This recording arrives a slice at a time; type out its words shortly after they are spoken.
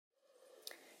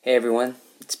Hey everyone,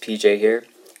 it's PJ here,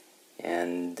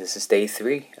 and this is day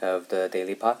 3 of the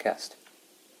daily podcast.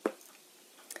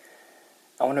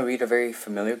 I want to read a very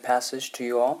familiar passage to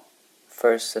you all.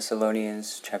 1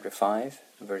 Thessalonians chapter 5,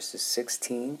 verses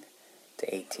 16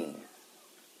 to 18.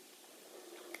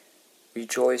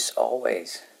 Rejoice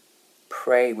always,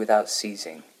 pray without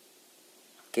ceasing,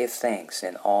 give thanks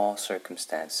in all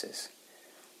circumstances,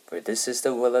 for this is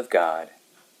the will of God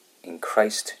in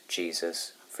Christ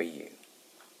Jesus for you.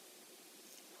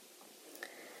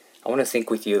 I want to think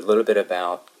with you a little bit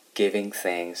about giving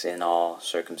thanks in all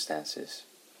circumstances.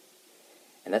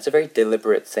 And that's a very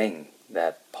deliberate thing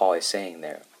that Paul is saying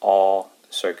there, all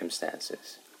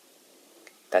circumstances.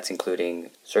 That's including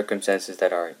circumstances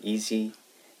that are easy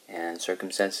and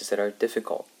circumstances that are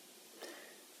difficult.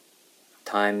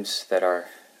 Times that are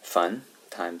fun,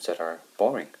 times that are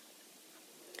boring.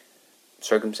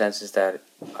 Circumstances that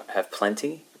have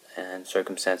plenty and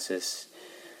circumstances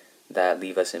that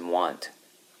leave us in want.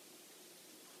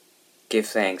 Give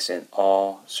thanks in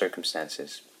all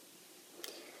circumstances.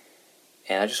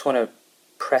 And I just want to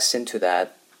press into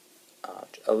that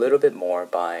a little bit more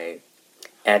by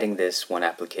adding this one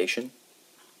application.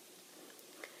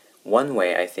 One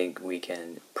way I think we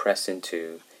can press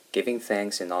into giving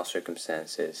thanks in all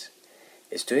circumstances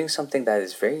is doing something that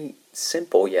is very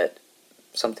simple, yet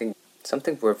something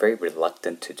we're very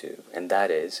reluctant to do, and that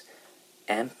is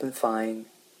amplifying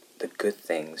the good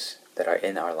things that are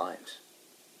in our lives.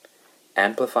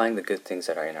 Amplifying the good things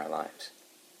that are in our lives.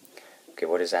 Okay,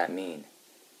 what does that mean?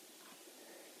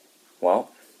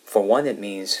 Well, for one, it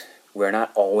means we're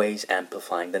not always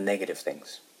amplifying the negative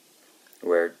things.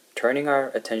 We're turning our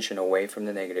attention away from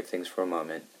the negative things for a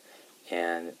moment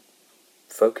and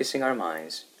focusing our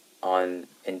minds on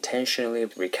intentionally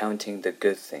recounting the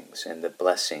good things and the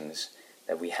blessings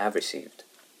that we have received.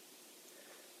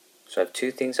 So I have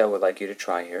 2 things I would like you to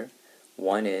try here.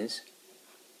 One is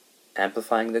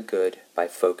amplifying the good by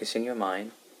focusing your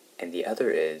mind, and the other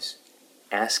is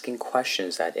asking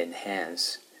questions that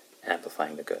enhance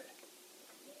amplifying the good.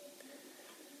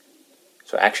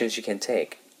 So actions you can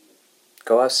take.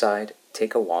 Go outside,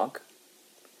 take a walk,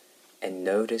 and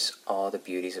notice all the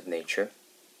beauties of nature,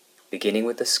 beginning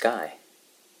with the sky,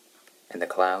 and the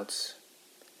clouds,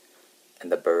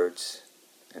 and the birds,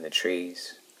 and the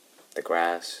trees, the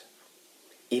grass,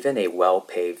 even a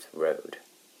well-paved road.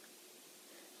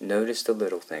 Notice the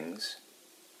little things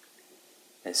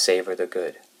and savor the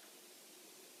good.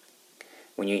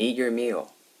 When you eat your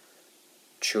meal,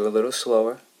 chew a little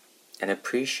slower and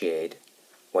appreciate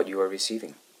what you are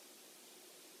receiving.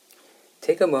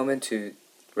 Take a moment to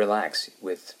relax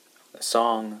with a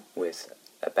song, with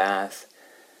a bath,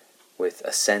 with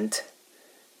a scent,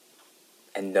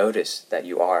 and notice that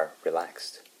you are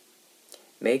relaxed.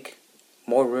 Make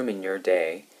more room in your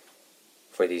day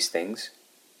for these things,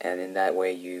 and in that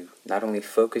way you not only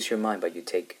focus your mind, but you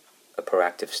take a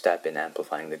proactive step in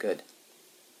amplifying the good.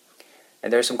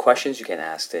 And there are some questions you can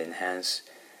ask to enhance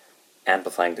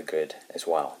amplifying the good as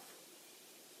well.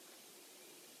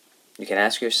 You can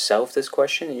ask yourself this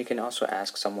question, and you can also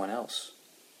ask someone else.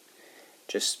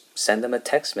 Just send them a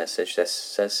text message that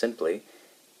says simply,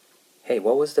 "Hey,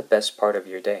 what was the best part of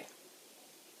your day?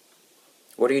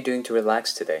 What are you doing to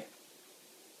relax today?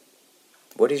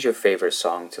 What is your favorite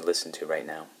song to listen to right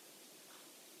now?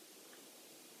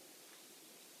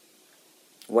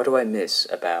 What do I miss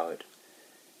about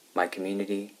my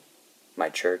community, my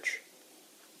church?"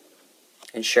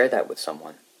 And share that with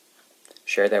someone.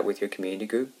 Share that with your community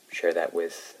group. Share that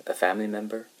with a family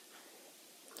member.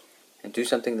 And do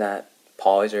something that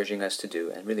Paul is urging us to do,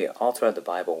 and really all throughout the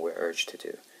Bible we're urged to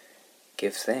do.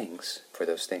 Give thanks for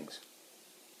those things.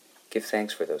 Give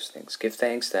thanks for those things. Give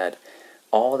thanks that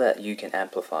all that you can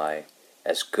amplify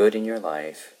as good in your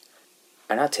life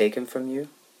are not taken from you,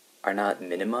 are not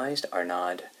minimized, are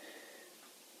not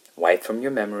wiped from your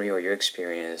memory or your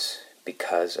experience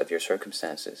because of your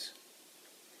circumstances.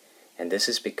 And this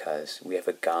is because we have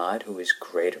a God who is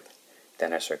greater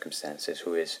than our circumstances,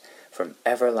 who is from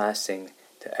everlasting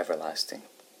to everlasting.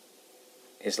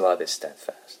 His love is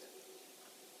steadfast.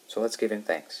 So let's give Him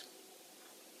thanks.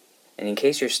 And in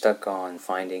case you're stuck on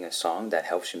finding a song that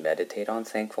helps you meditate on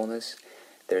thankfulness,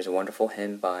 there's a wonderful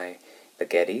hymn by the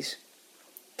Gettys,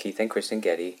 Keith and Kristen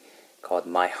Getty, called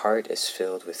 "My Heart is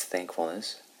Filled with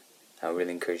Thankfulness." I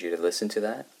really encourage you to listen to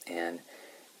that, and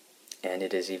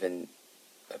it is even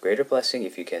a greater blessing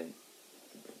if you can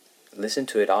listen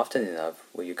to it often enough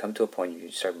where you come to a point you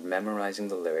start memorizing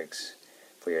the lyrics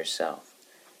for yourself.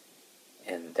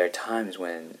 And there are times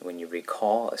when you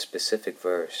recall a specific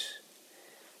verse,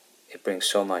 it brings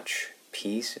so much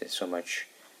peace and so much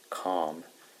calm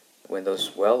when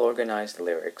those well-organized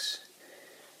lyrics,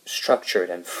 structured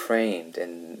and framed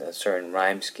in a certain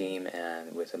rhyme scheme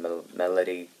and with a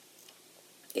melody,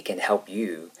 it can help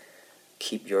you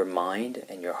keep your mind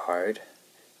and your heart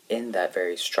in that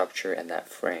very structure and that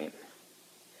frame.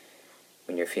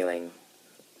 When you're feeling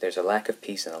there's a lack of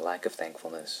peace and a lack of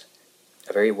thankfulness,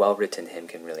 a very well-written hymn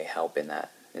can really help in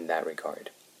that regard.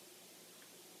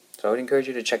 So I would encourage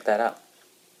you to check that out.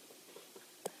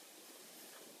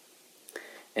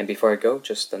 And before I go,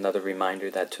 just another reminder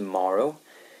that tomorrow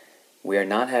we are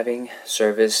not having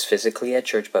service physically at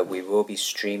church, but we will be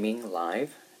streaming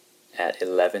live at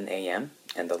 11 a.m.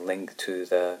 And the link to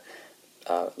the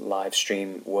live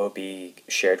stream will be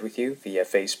shared with you via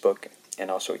Facebook and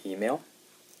also email.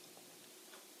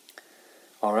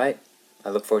 All right, I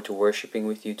look forward to worshiping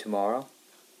with you tomorrow.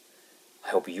 I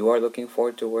hope you are looking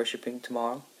forward to worshiping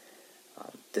tomorrow.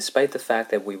 Despite the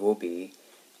fact that we will be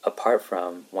apart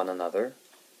from one another,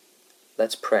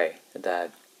 let's pray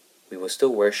that we will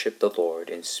still worship the Lord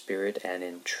in spirit and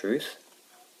in truth,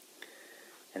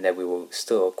 and that we will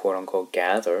still, quote-unquote,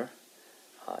 gather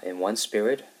in one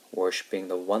spirit, worshiping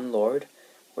the one Lord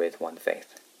with one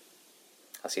faith.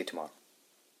 I'll see you tomorrow.